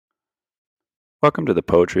Welcome to the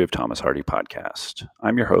Poetry of Thomas Hardy podcast.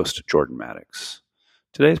 I'm your host, Jordan Maddox.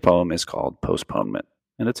 Today's poem is called Postponement,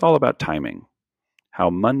 and it's all about timing, how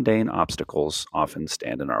mundane obstacles often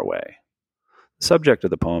stand in our way. The subject of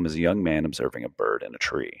the poem is a young man observing a bird in a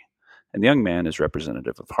tree, and the young man is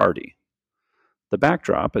representative of Hardy. The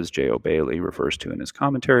backdrop, as J.O. Bailey refers to in his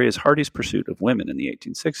commentary, is Hardy's pursuit of women in the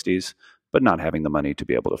 1860s, but not having the money to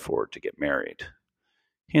be able to afford to get married.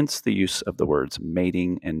 Hence the use of the words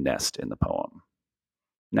mating and nest in the poem.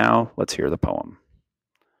 Now let's hear the poem.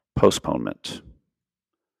 Postponement.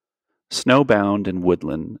 Snowbound in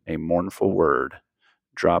woodland, a mournful word,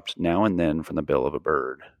 dropped now and then from the bill of a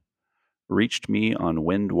bird, reached me on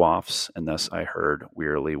wind wafts, and thus I heard,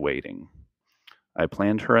 wearily waiting. I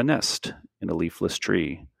planned her a nest in a leafless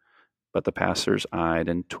tree, but the passers eyed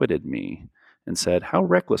and twitted me, and said, "How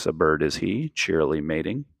reckless a bird is he, cheerily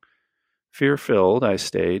mating." Fear-filled, I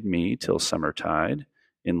stayed me till summertide,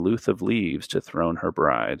 in looth of leaves to throne her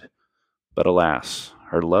bride. But alas,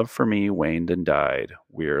 her love for me waned and died,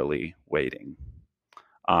 wearily waiting.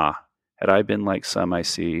 Ah, had I been like some I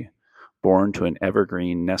see, born to an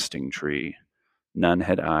evergreen nesting tree, none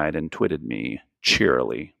had eyed and twitted me,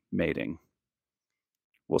 cheerily mating.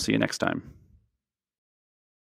 We'll see you next time.